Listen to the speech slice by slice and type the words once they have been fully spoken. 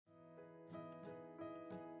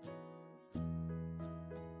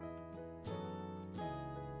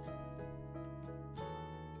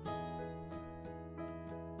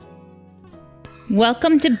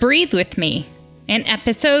Welcome to Breathe With Me, an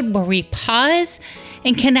episode where we pause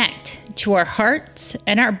and connect to our hearts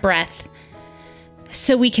and our breath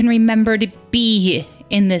so we can remember to be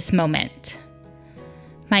in this moment.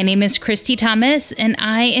 My name is Christy Thomas, and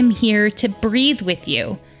I am here to breathe with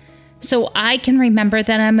you so I can remember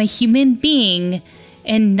that I'm a human being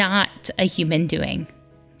and not a human doing.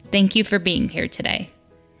 Thank you for being here today.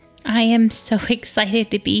 I am so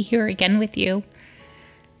excited to be here again with you,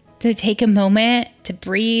 to take a moment to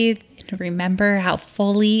breathe and to remember how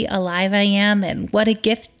fully alive I am and what a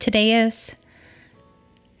gift today is.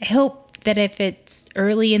 I hope that if it's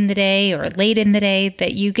early in the day or late in the day,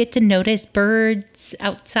 that you get to notice birds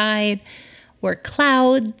outside or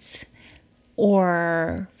clouds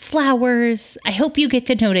or flowers. I hope you get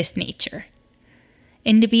to notice nature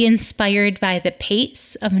and to be inspired by the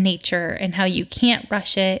pace of nature and how you can't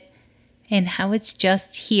rush it and how it's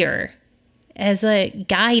just here as a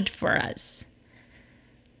guide for us.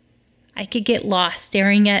 I could get lost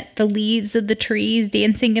staring at the leaves of the trees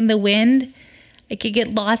dancing in the wind. I could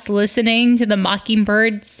get lost listening to the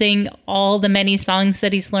mockingbird sing all the many songs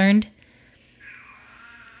that he's learned.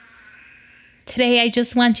 Today, I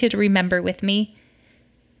just want you to remember with me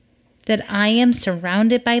that I am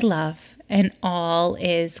surrounded by love and all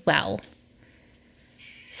is well.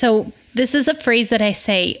 So this is a phrase that I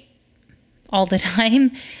say all the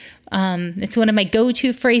time. It's one of my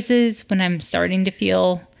go-to phrases when I'm starting to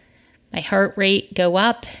feel my heart rate go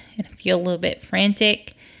up and I feel a little bit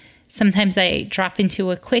frantic. Sometimes I drop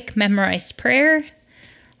into a quick memorized prayer,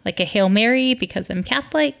 like a Hail Mary because I'm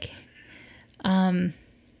Catholic.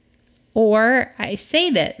 Or I say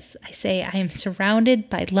this, I say, I am surrounded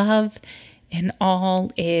by love and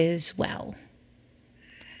all is well.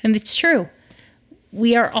 And it's true.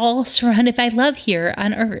 We are all surrounded by love here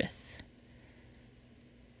on earth.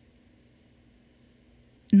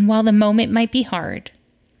 And while the moment might be hard,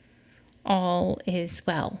 all is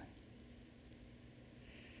well.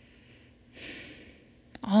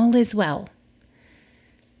 All is well.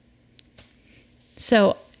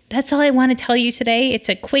 So that's all I want to tell you today. It's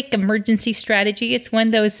a quick emergency strategy. It's one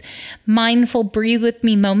of those mindful breathe with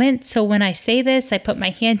me moments. So when I say this, I put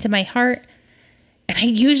my hand to my heart, and I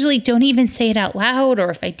usually don't even say it out loud, or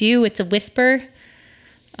if I do, it's a whisper.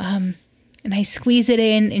 And I squeeze it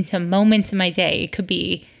into moments in my day. It could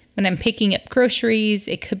be when I'm picking up groceries.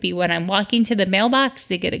 It could be when I'm walking to the mailbox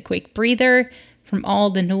to get a quick breather from all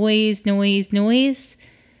the noise.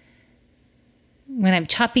 When I'm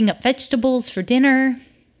chopping up vegetables for dinner.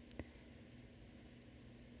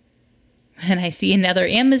 When I see another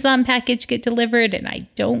Amazon package get delivered and I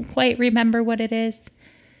don't quite remember what it is.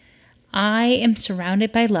 I am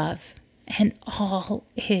surrounded by love and all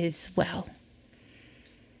is well.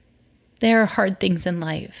 There are hard things in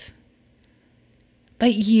life,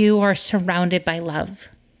 but you are surrounded by love.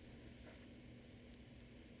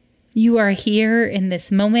 You are here in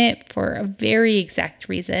this moment for a very exact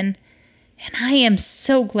reason, and I am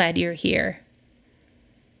so glad you're here.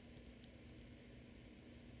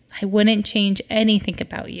 I wouldn't change anything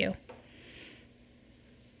about you.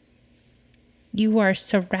 You are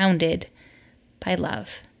surrounded by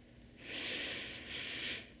love.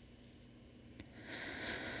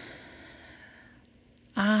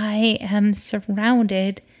 I am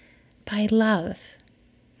surrounded by love.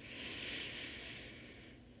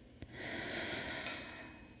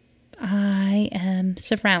 I am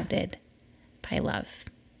surrounded by love.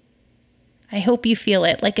 I hope you feel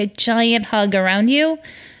it like a giant hug around you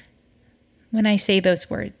when I say those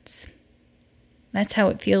words. That's how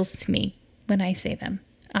it feels to me when I say them.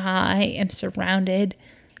 I am surrounded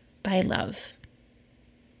by love.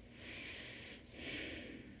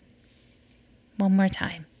 One more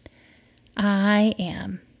time. I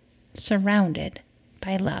am surrounded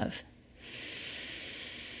by love.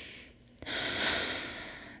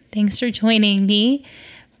 Thanks for joining me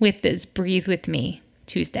with this Breathe With Me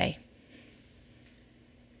Tuesday.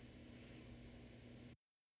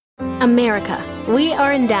 America, we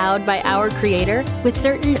are endowed by our Creator with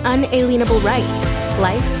certain unalienable rights: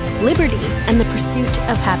 life, liberty, and the pursuit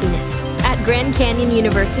of happiness. At Grand Canyon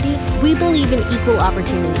University, we believe in equal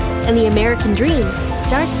opportunity, and the American dream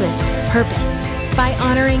starts with purpose. By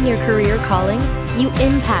honoring your career calling, you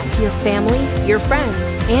impact your family, your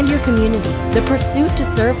friends, and your community. The pursuit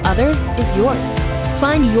to serve others is yours.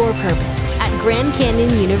 Find your purpose at Grand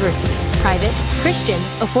Canyon University. Private, Christian,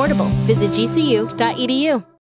 affordable. Visit gcu.edu.